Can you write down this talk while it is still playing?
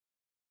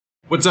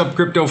What's up,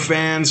 crypto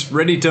fans?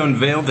 Ready to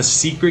unveil the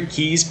secret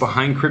keys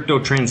behind crypto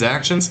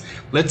transactions?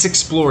 Let's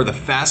explore the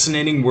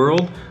fascinating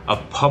world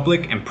of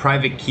public and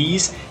private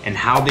keys and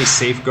how they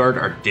safeguard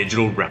our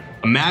digital realm.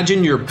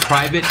 Imagine your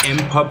private and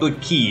public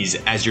keys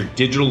as your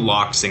digital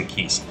locks and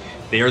keys.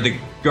 They are the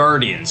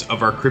guardians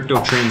of our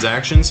crypto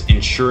transactions,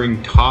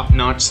 ensuring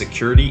top-notch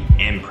security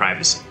and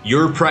privacy.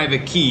 Your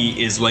private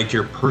key is like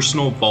your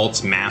personal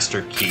vault's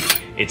master key.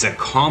 It's a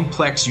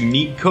complex,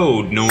 unique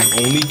code known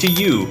only to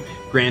you,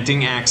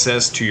 granting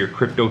access to your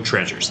crypto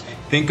treasures.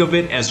 Think of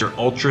it as your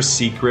ultra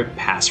secret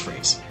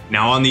passphrase.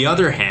 Now, on the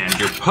other hand,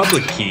 your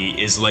public key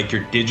is like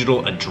your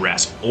digital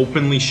address,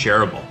 openly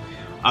shareable.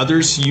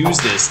 Others use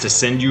this to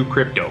send you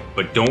crypto,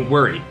 but don't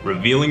worry,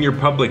 revealing your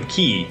public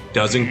key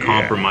doesn't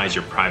compromise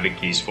your private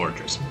key's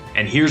fortress.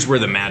 And here's where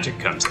the magic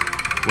comes in.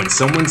 When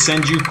someone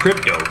sends you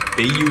crypto,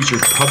 they use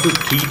your public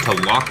key to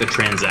lock the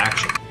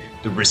transaction.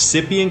 The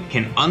recipient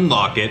can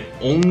unlock it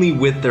only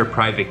with their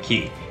private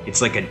key.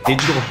 It's like a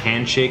digital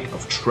handshake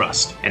of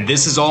trust. And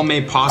this is all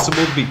made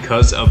possible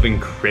because of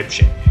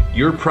encryption.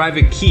 Your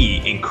private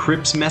key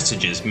encrypts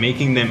messages,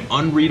 making them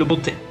unreadable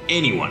to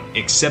anyone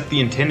except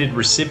the intended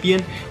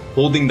recipient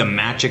holding the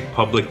magic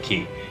public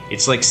key.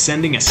 It's like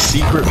sending a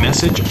secret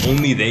message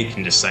only they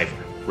can decipher.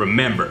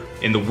 Remember,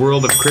 in the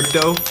world of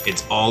crypto,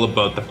 it's all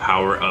about the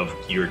power of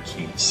your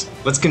keys.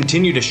 Let's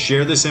continue to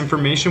share this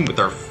information with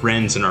our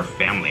friends and our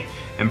family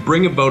and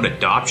bring about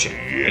adoption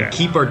and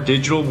keep our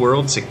digital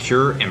world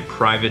secure and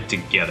private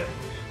together.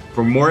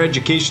 For more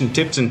education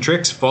tips and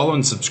tricks, follow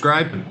and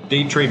subscribe to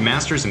Day Trade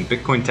Masters and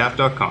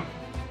BitcoinTap.com.